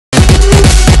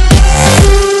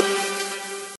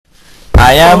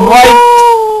I am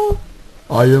white.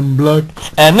 I am black.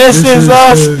 And this is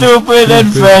a stupid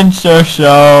adventure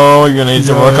show. You're gonna need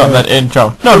to work on that intro.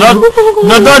 No,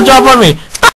 don't jump on me.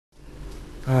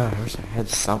 I wish I had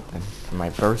something for my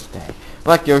birthday.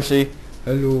 Black Yoshi,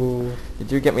 Hello.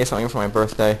 did you get me something for my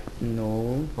birthday?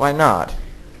 No, Why not?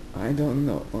 I don't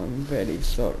know. I'm very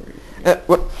sorry.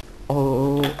 What?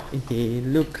 Oh, hey,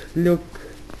 look.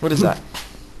 What is that?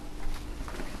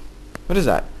 What is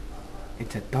that?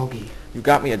 It's a doggy. You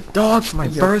got me a dog for my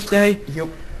birthday? Yup.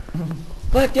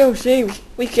 Black Yoshi,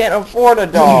 we can't afford a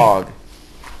dog.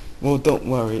 Well, don't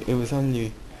worry. It was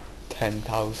only $10,000.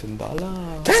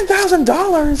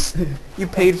 $10,000? You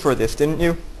paid for this, didn't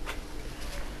you?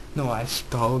 No, I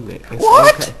stole it. It's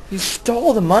What? okay. You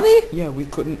stole the money? Yeah, we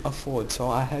couldn't afford, so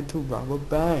I had to rob a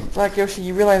bank. Black Yoshi,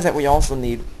 you realize that we also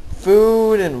need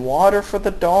food and water for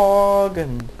the dog,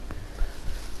 and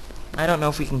I don't know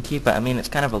if we can keep it. I mean, it's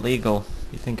kind of illegal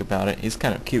if you think about it. He's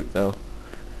kind of cute, though.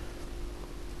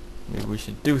 Maybe we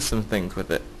should do some things with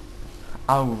it.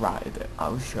 I'll ride it.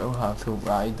 I'll show how to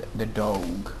ride the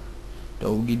dog.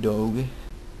 Doggy.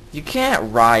 You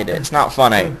can't ride it. It's not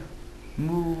funny.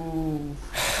 Move.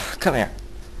 Come here.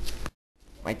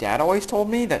 My dad always told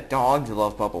me that dogs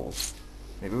love bubbles.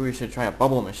 Maybe we should try a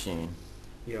bubble machine.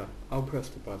 Yeah, I'll press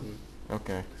the button.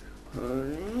 Okay.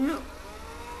 Ooh.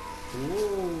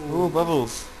 Ooh,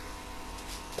 bubbles.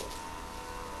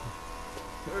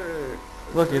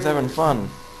 Look, he's having fun.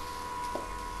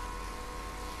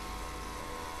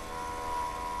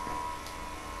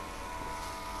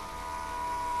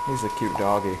 He's a cute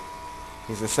doggy.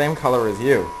 He's the same color as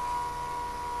you.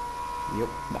 Yep,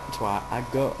 that's why I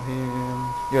got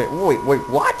him. Wait,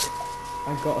 what?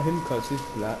 I got him because he's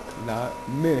black like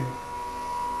me.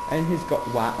 And he's got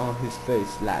white on his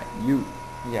face like you.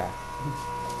 Yeah.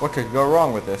 What could go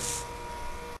wrong with this?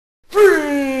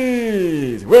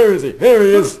 Freeze! Where is he? There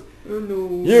he is!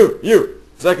 Hello. You!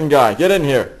 Second guy, get in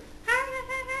here.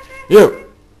 You!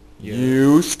 Yeah.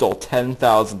 You stole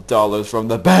 $10,000 from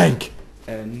the bank!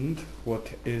 And what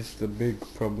is the big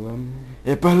problem?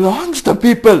 It belongs to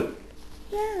people!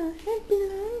 Yeah, it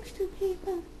belongs to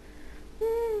people.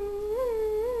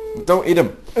 Don't eat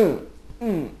him.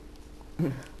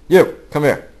 You, come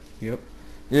here. Yep.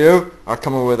 You are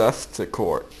coming with us to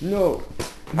court. No.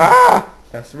 Ah!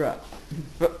 That's right.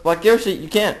 But, like Yoshi, you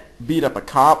can't beat up a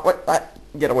cop. What?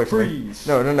 Get away from Freeze.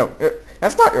 me. No.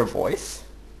 That's not your voice.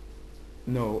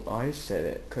 No, I said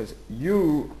it because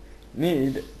you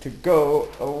need to go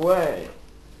away.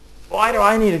 Why do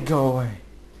I need to go away?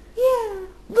 Yeah,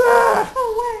 Ah!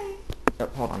 go away.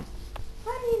 Hold on.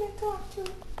 I need to talk to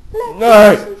Black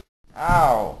No! Yoshi.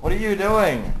 Ow! What are you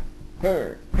doing?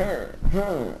 Her.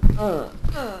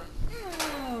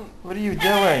 What are you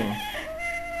doing?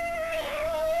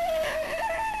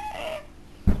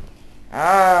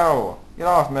 Ow! Get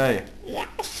off me!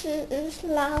 Yoshi is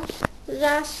lost.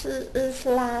 Yoshi is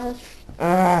lost.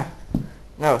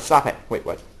 No, stop it. Wait,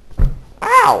 what?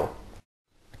 Ow!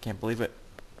 I can't believe it.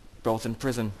 Both in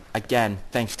prison. Again,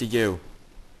 thanks to you.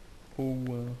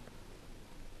 Oh,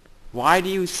 Why do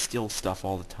you steal stuff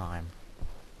all the time?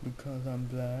 because I'm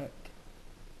black.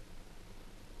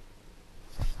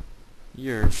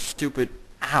 You're stupid.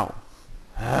 Ow.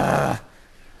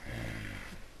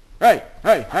 Hey,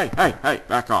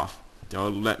 back off.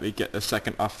 Don't let me get the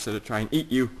second officer to try and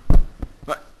eat you.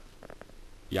 What?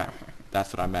 Yeah,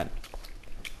 that's what I meant.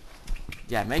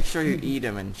 Yeah, make sure you eat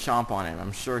him and chomp on him.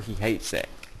 I'm sure he hates it.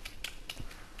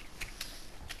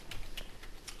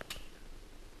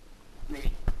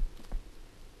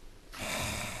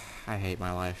 I hate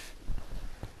my life.